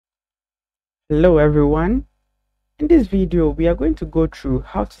Hello everyone. In this video, we are going to go through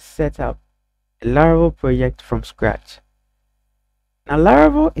how to set up a Laravel project from scratch. Now,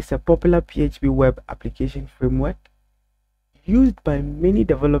 Laravel is a popular PHP web application framework used by many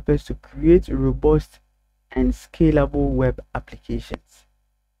developers to create robust and scalable web applications.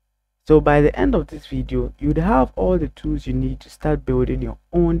 So by the end of this video, you'd have all the tools you need to start building your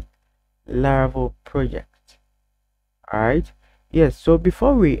own Laravel project. Alright? Yes, so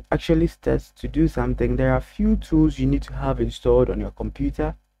before we actually start to do something, there are a few tools you need to have installed on your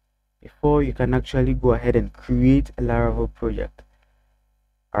computer before you can actually go ahead and create a Laravel project.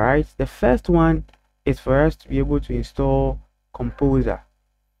 Alright, the first one is for us to be able to install Composer.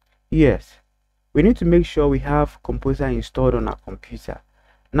 Yes, we need to make sure we have Composer installed on our computer.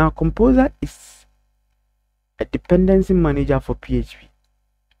 Now, Composer is a dependency manager for PHP.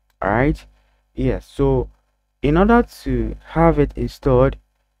 Alright, yes, so in order to have it installed,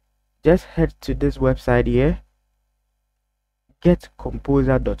 just head to this website here,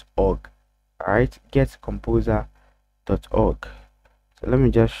 getcomposer.org. Alright, getcomposer.org. So let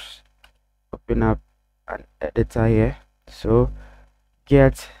me just open up an editor here. So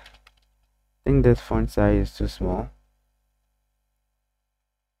I think this font size is too small.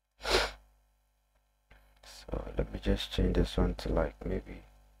 So let me just change this one to like maybe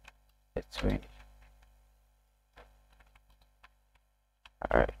a 20.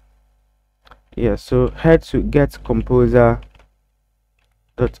 Alright. Yeah, so head to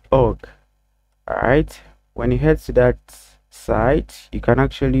getcomposer.org. Alright. When you head to that site, you can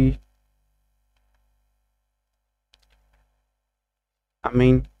actually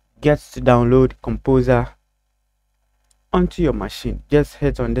get to download Composer onto your machine. Just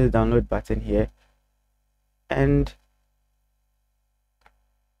hit on this download button here and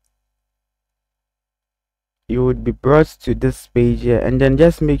you would be brought to this page here, and then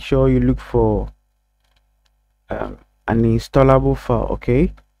just make sure you look for an installable file.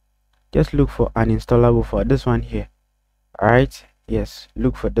 Okay, just look for an installable file, this one here. All right, yes,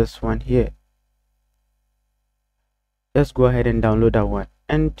 look for this one here. Just go ahead and download that one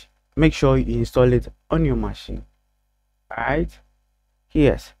and make sure you install it on your machine. All right,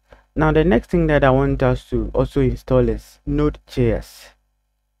 yes. Now the next thing that I want us to also install is Node.js.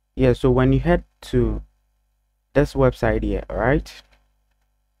 Yeah, so when you head to this website here, all right,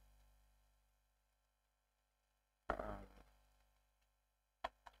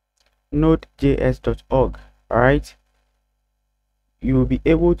 nodejs.org, all right, you will be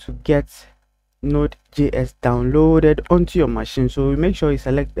able to get Node.js downloaded onto your machine. So make sure you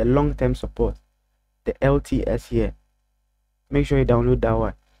select the long-term support, the LTS here. Make sure you download that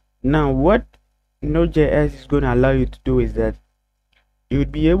one. Now what Node.js is going to allow you to do is that you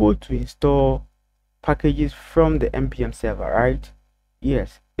would be able to install packages from the npm server, right?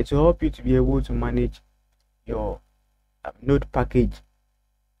 Yes, it will help you to be able to manage your node package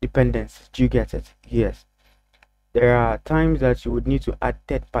dependencies. Do you get it? Yes, there are times that you would need to add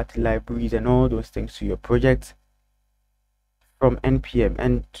third-party libraries and all those things to your project from npm,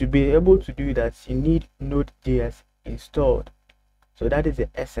 and to be able to do that you need Node.js installed. So that is the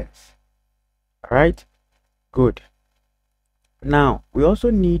essence. All right, good. Now we also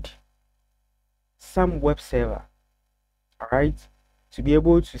need some web server, all right, to be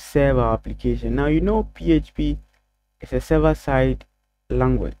able to serve our application. Now, you know, PHP is a server-side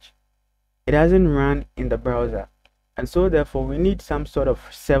language. It doesn't run in the browser, and so therefore we need some sort of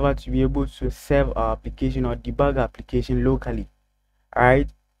server to be able to serve our application or debug our application locally. All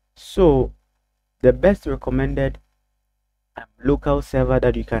right, so the best recommended local server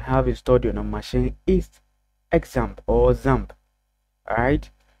that you can have installed on a machine is XAMPP or XAMPP. All right,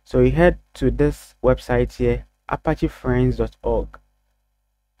 so you head to this website here, apachefriends.org.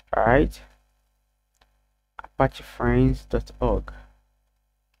 all right, apachefriends.org,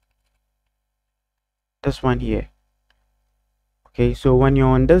 this one here. Okay, so when you're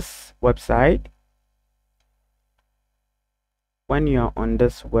on this website,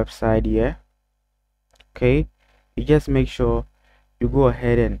 here, okay, you just make sure you go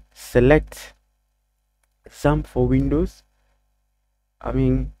ahead and select XAMPP for Windows,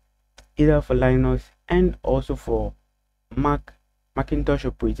 either for Linux and also for Macintosh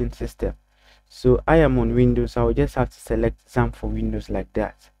operating system. So I am on Windows, so I will just have to select XAMPP for Windows like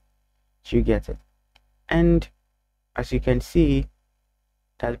that. You get it? And as you can see,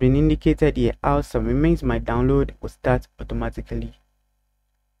 it has been indicated here. Awesome. It means my download will start automatically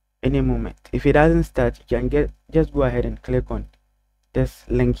any moment. If it doesn't start, you can just go ahead and click on this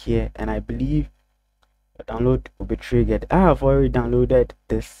link here, and I believe the download will be triggered. I have already downloaded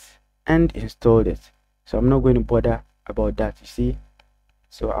this and installed it, so I'm not going to bother about that. You see,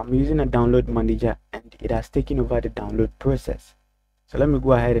 So I'm using a download manager and it has taken over the download process. So let me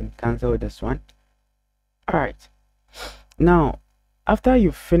go ahead and cancel this one. All right, now after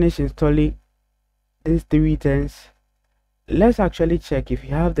you finish installing these three things, let's actually check if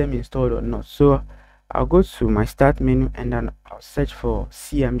you have them installed or not. So I'll go to my start menu and then I'll search for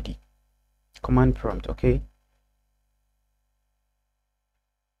cmd command prompt. Okay,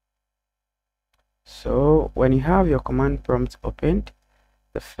 so when you have your command prompt opened,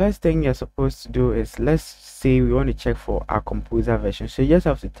 the first thing you're supposed to do is, let's say we want to check for our composer version. So you just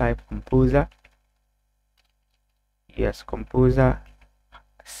have to type composer, yes, composer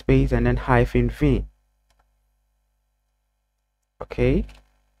space and then -v. Okay,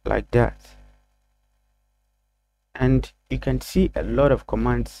 like that. And you can see a lot of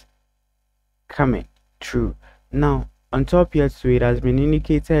commands coming through. Now on top here, so it has been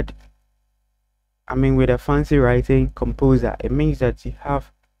indicated, I mean, with a fancy writing composer, it means that you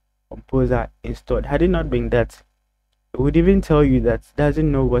have composer installed. Had it not been that, it would even tell you that it doesn't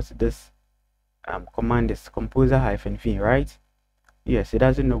know what this command is, composer -v, right? Yes, it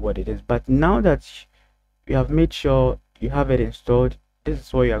doesn't know what it is. But now that you have made sure you have it installed, this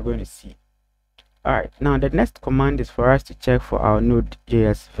is what you are going to see. All right, now the next command is for us to check for our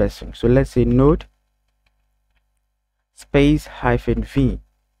node.js version. So let's say node space -v,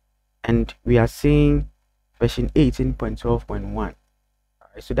 and we are seeing version 18.12.1. All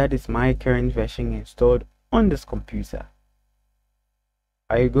right, so that is my current version installed on this computer.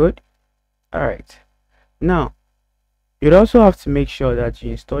 Are you good? All right, now you'd also have to make sure that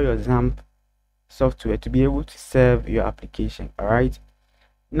you install your XAMPP software to be able to serve your application. All right,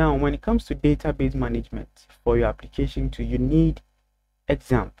 now when it comes to database management for your application too, you need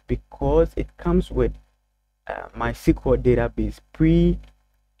XAMPP because it comes with MySQL database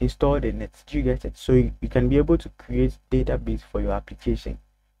pre-installed in it. Do you get it? So you can be able to create database for your application,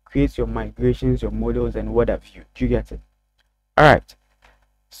 create your migrations, your models, and what have you. Do you get it? All right,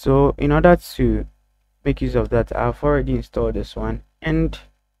 so in order to make use of that, I've already installed this one, and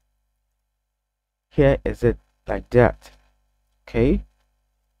here is it, like that. Okay,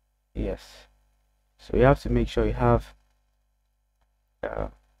 yes, so you have to make sure you have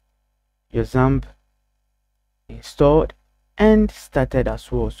your XAMPP installed and started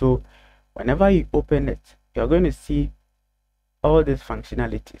as well. So whenever you open it, you're going to see all these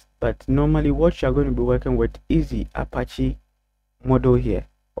functionalities, but normally what you're going to be working with is the Apache model here,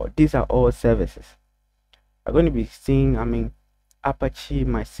 or these are all services. I'm going to be seeing, I mean, Apache,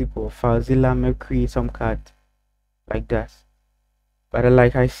 MySQL, FileZilla, Mercury, Tomcat, like that. But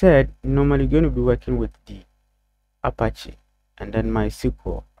like I said, normally going to be working with the Apache and then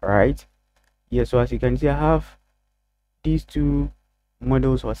MySQL, right? Yeah, so as you can see, I have these two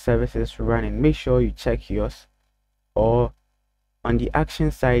models or services running. Make sure you check yours, or on the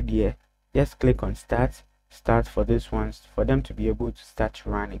action side here, just click on start for this ones, for them to be able to start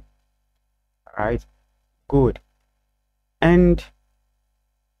running. All right, good. And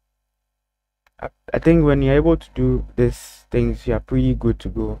I think when you're able to do these things, you are pretty good to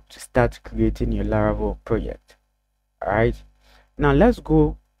go to start creating your Laravel project. All right, now let's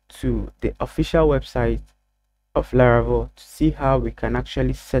go to the official website of Laravel to see how we can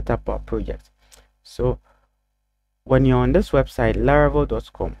actually set up our project. So when you're on this website,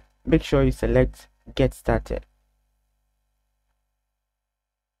 laravel.com, make sure you select get started.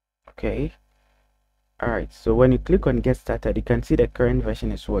 Okay, all right, so when you click on get started, you can see the current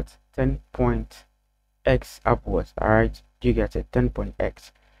version is what, 10.x upwards. All right, you get it,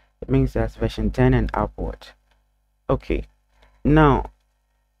 10.x. It means that's version 10 and upward. Okay, now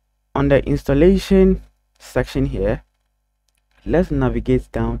on the installation section here, let's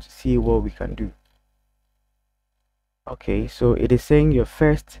navigate down to see what we can do. Okay, so it is saying your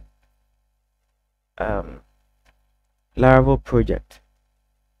first Laravel project.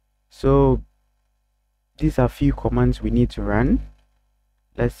 So these are few commands we need to run.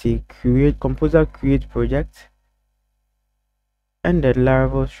 Let's see, create composer, create project, and then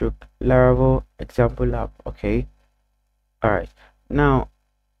Laravel example app. Okay, all right, now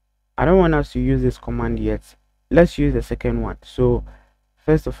I don't want us to use this command yet. Let's use the second one. So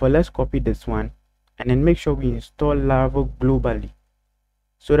first of all, let's copy this one and then make sure we install Laravel globally,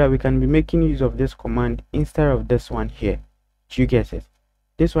 so that we can be making use of this command instead of this one here. Do you get it?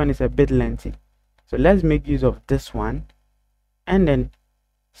 This one is a bit lengthy, so let's make use of this one, and then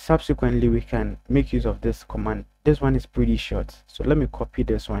subsequently we can make use of this command. This one is pretty short, so let me copy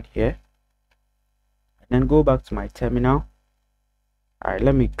this one here and then go back to my terminal. All right,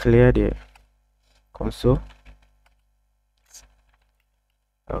 let me clear the console.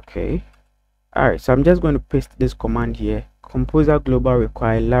 Okay, all right, so I'm just going to paste this command here, Composer Global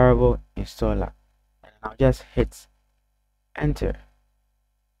require Laravel installer, and I'll just hit enter.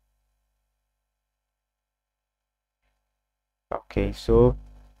 Okay, so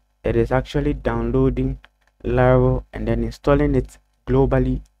it is actually downloading Laravel and then installing it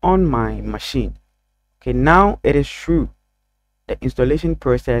globally on my machine. Okay, now it is true, the installation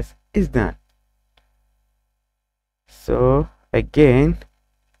process is done. So again,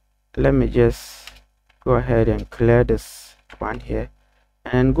 let me just go ahead and clear this one here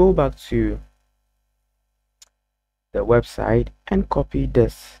and go back to the website and copy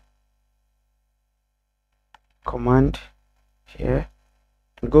this command here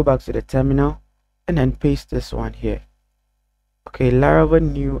and go back to the terminal and then paste this one here. Okay, Laravel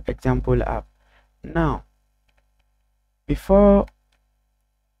new example app. Now before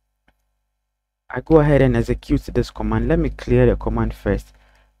I go ahead and execute this command, let me clear the command first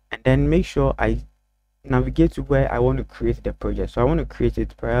and then make sure I navigate to where I want to create the project. So I want to create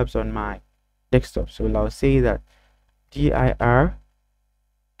it perhaps on my desktop. So I'll say that dir,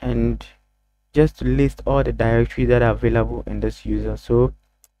 and just to list all the directories that are available in this user. So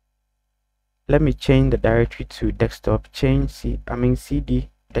let me change the directory to desktop, change cd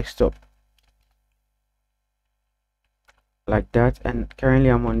desktop like that, and currently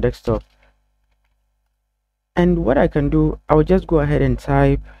I'm on desktop. And what I can do, I'll just go ahead and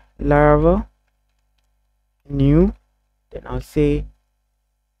type Laravel new, then I'll say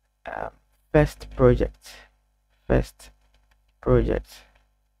um, first project, first project,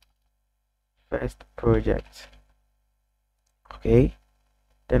 first project. Okay,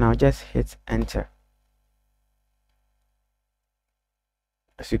 then I'll just hit enter.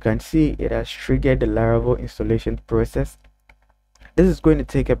 As you can see, it has triggered the Laravel installation process. This is going to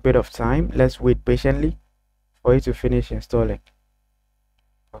take a bit of time. Let's wait patiently for it to finish installing.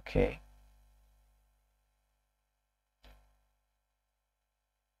 Okay,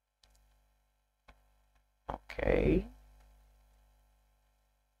 okay,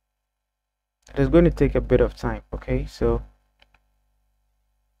 it is going to take a bit of time. Okay, so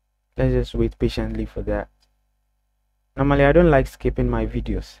let's just wait patiently for that. Normally I don't like skipping my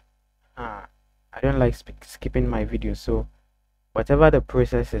videos. I don't like skipping my videos, so whatever the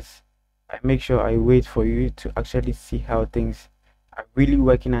process is, I make sure I wait for you to actually see how things are really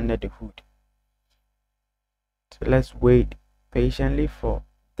working under the hood. So let's wait patiently for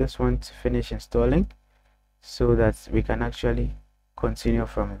this one to finish installing so that we can actually continue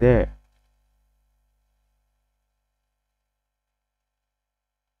from there.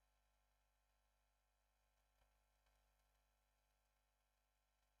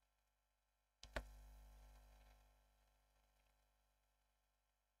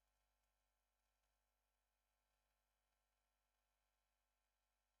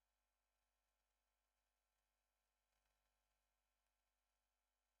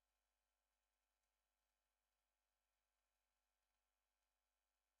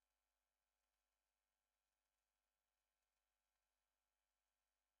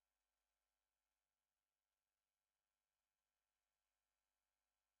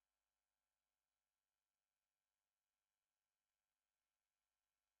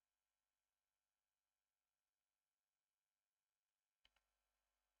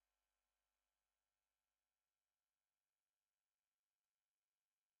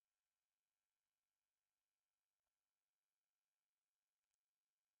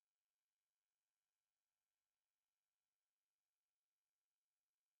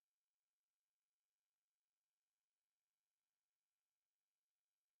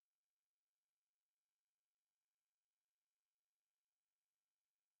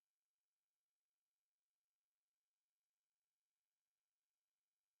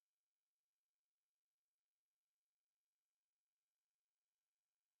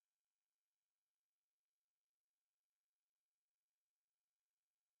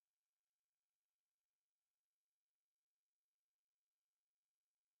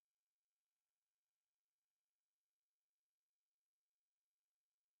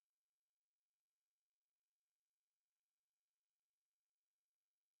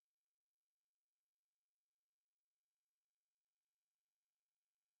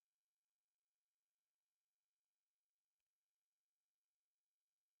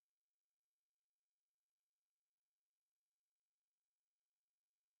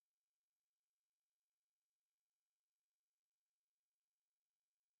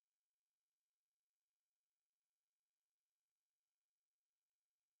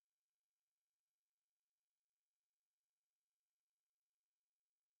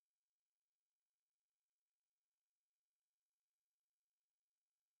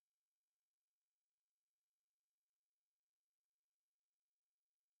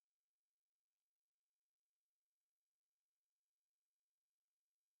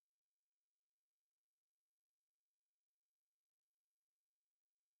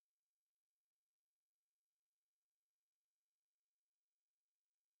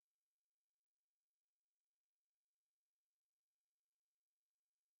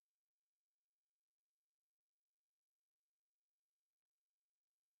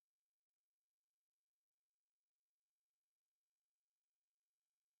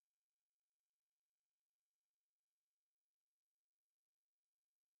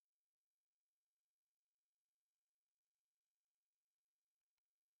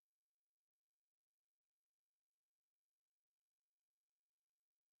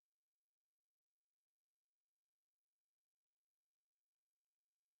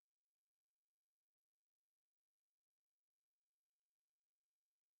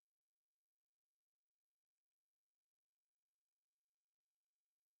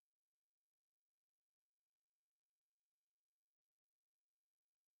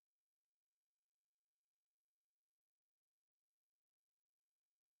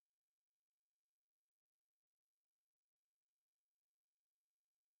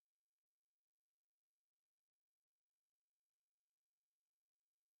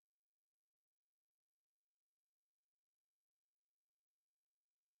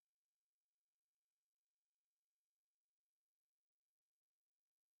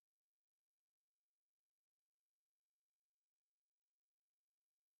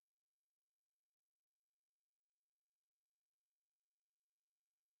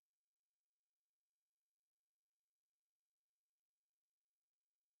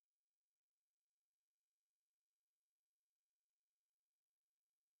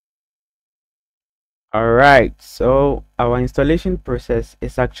 All right, so our installation process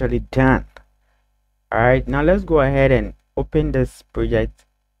is actually done. All right, now let's go ahead and open this project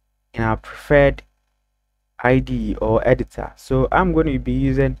in our preferred IDE or editor. So I'm going to be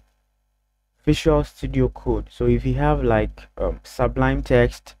using Visual Studio Code. So if you have like Sublime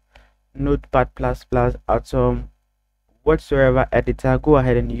Text, Notepad++, Atom, whatsoever editor, go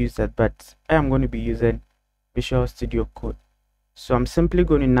ahead and use that. But I am going to be using Visual Studio Code. So I'm simply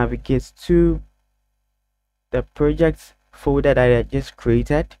going to navigate to the project folder that I just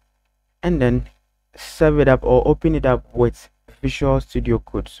created and then serve it up or open it up with Visual Studio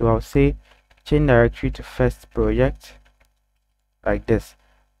Code. So I'll say change directory to first project like this,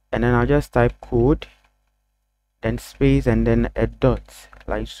 and then I'll just type code, then space, and then a dot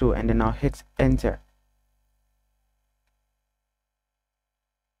like so, and then I'll hit enter.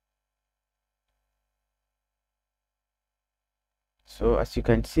 So as you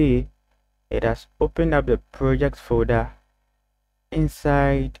can see, it has opened up the project folder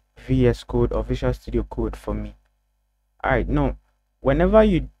inside VS Code or Visual Studio Code for me. All right, now whenever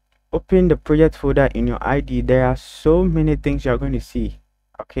you open the project folder in your ID, there are so many things you're going to see.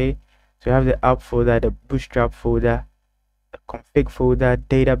 Okay, so you have the app folder, the bootstrap folder, the config folder,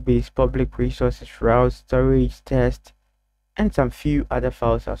 database, public resources, route, storage, test, and some few other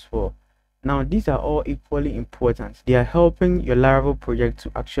files as well. Now these are all equally important. They are helping your Laravel project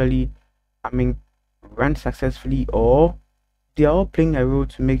to actually, run successfully, or they are all playing a role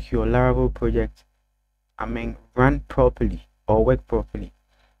to make your Laravel project run properly or work properly.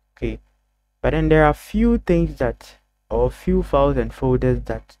 Okay, but then there are few things that, or few files and folders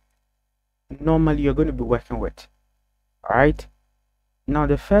that normally you're going to be working with. All right, now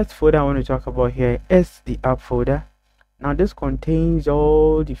the first folder I want to talk about here is the app folder. Now this contains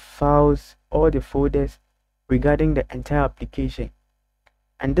all the files, all the folders regarding the entire application,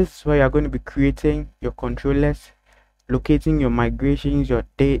 and this is where you're going to be creating your controllers, locating your migrations, your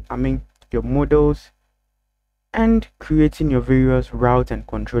your models, and creating your various routes and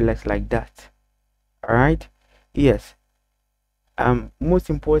controllers like that. All right, yes, most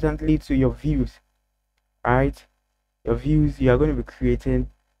importantly to your views. All right, your views, you are going to be creating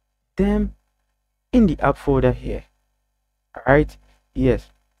them in the app folder here. All right, yes.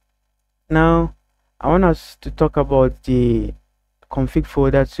 Now I want us to talk about the config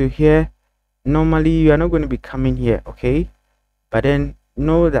folder. So here, normally you are not going to be coming here, okay, but then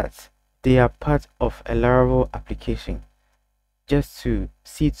know that they are part of a Laravel application, just to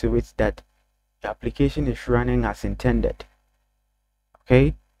see to it that the application is running as intended.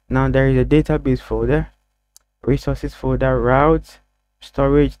 Okay, now there is a database folder, resources folder, routes,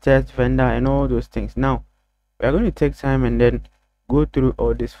 storage, test, vendor, and all those things. Now we are going to take time and then go through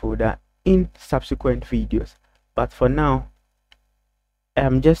all this folder in subsequent videos, but for now,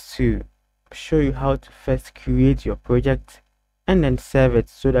 just to show you how to first create your project and then save it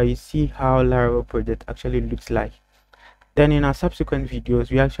so that you see how Laravel project actually looks like. Then in our subsequent videos,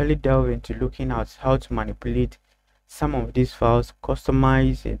 we actually delve into looking at how to manipulate some of these files,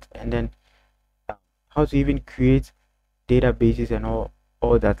 customize it, and then how to even create databases and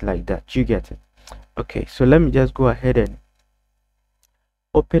all that like that. You get it? Okay, so let me just go ahead and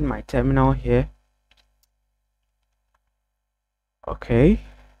open my terminal here. Okay,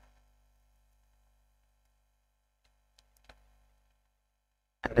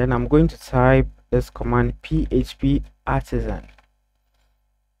 and then I'm going to type this command php artisan.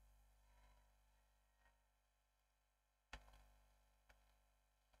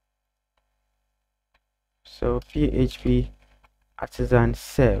 So php artisan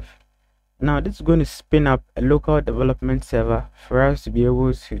serve. Now this is going to spin up a local development server for us to be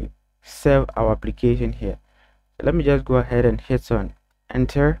able to serve our application here. So let me just go ahead and hit on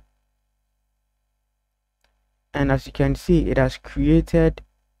enter, and as you can see, it has created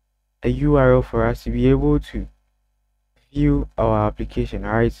a URL for us to be able to view our application.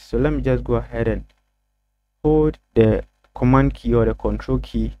 All right, so let me just go ahead and hold the command key or the control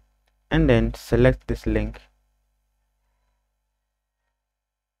key and then select this link.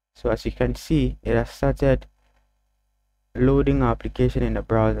 So as you can see, it has started loading our application in the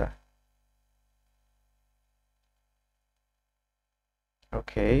browser.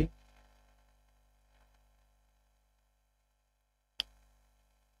 Okay,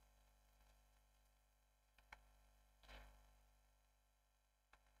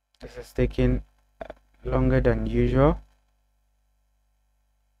 this is taking longer than usual.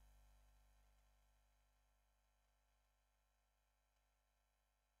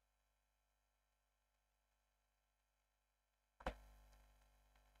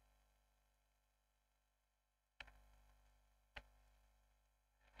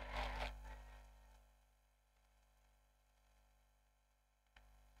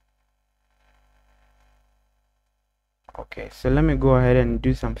 Okay, so let me go ahead and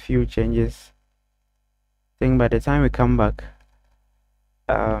do some few changes. I think by the time we come back,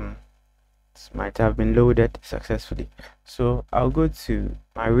 this might have been loaded successfully. So I'll go to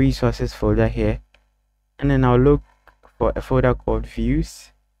my resources folder here, and then I'll look for a folder called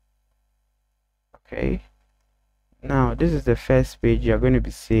views. Okay, now this is the first page you're going to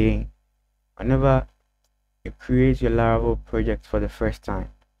be seeing whenever you create your Laravel project for the first time.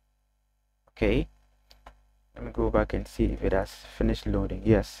 Okay, let me go back and see if it has finished loading.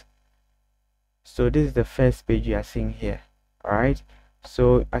 Yes, so this is the first page you are seeing here. All right,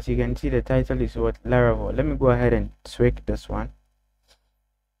 so as you can see, the title is what? Laravel. Let me go ahead and tweak this one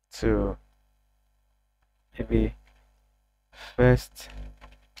to maybe first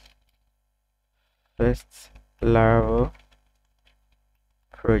Laravel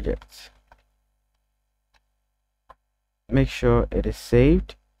project. Make sure it is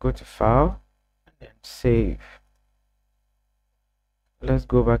saved. Go to file and then save. Let's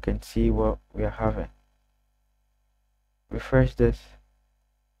go back and see what we are having. Refresh this,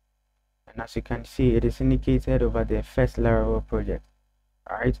 and as you can see, it is indicated over the first Laravel project.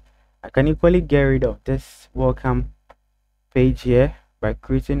 All right, I can equally get rid of this welcome page here by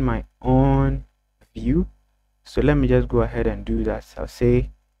creating my own view. So let me just go ahead and do that. I'll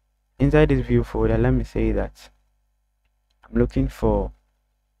say inside this view folder, let me say that I'm looking for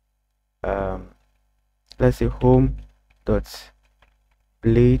let's say home.blade.php,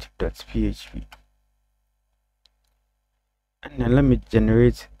 and then let me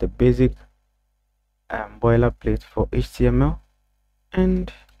generate the basic boilerplate for HTML,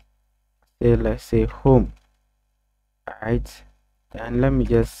 and say, let's say home. All right, and let me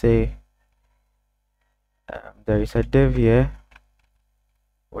just say there is a div here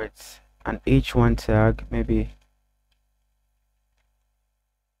with an h1 tag, maybe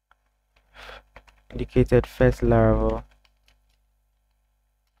indicated first Laravel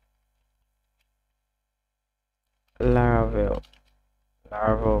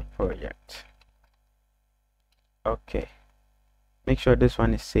project. Okay, make sure this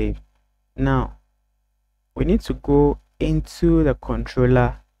one is saved. Now we need to go into the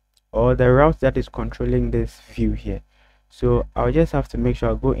controller or the route that is controlling this view here. So I'll just have to make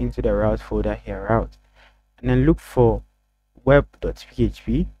sure I go into the route folder here, route, and then look for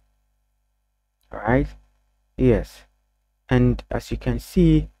web.php. All right, yes, and as you can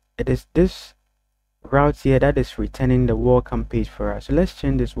see, it is this route here that is returning the welcome page for us. So let's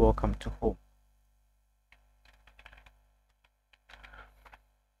change this welcome to home.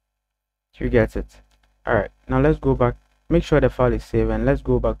 You get it? All right, now let's go back, make sure the file is saved, and let's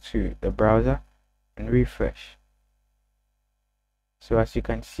go back to the browser and refresh. So as you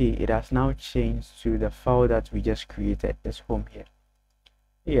can see, it has now changed to the file that we just created, this home here.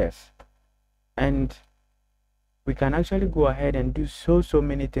 Yes, and we can actually go ahead and do so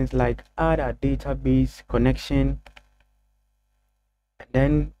many things, like add a database connection, and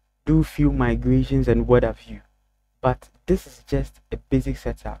then do few migrations and what have you. But this is just a basic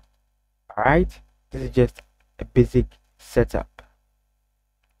setup. All right, this is just a basic setup.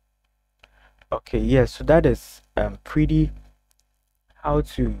 Okay, yes, so that is pretty how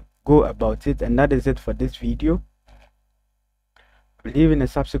to go about it, and that is it for this video. I believe in the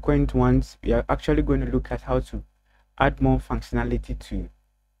subsequent ones we are actually going to look at how to add more functionality to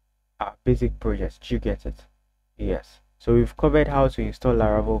our basic projects. Do you get it? Yes, so we've covered how to install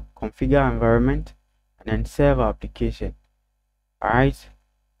Laravel, configure environment, and then serve our application. All right,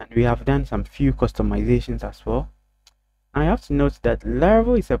 and we have done some few customizations as well. I have to note that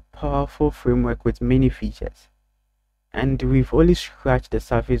Laravel is a powerful framework with many features, and we've only scratched the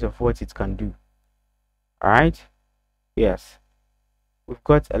surface of what it can do. All right, yes, we've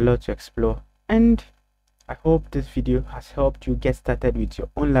got a lot to explore, and I hope this video has helped you get started with your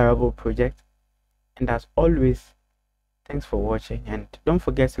own Laravel project. And as always, thanks for watching, and don't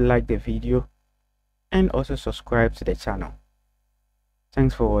forget to like the video and also subscribe to the channel.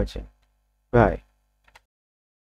 Thanks for watching. Bye.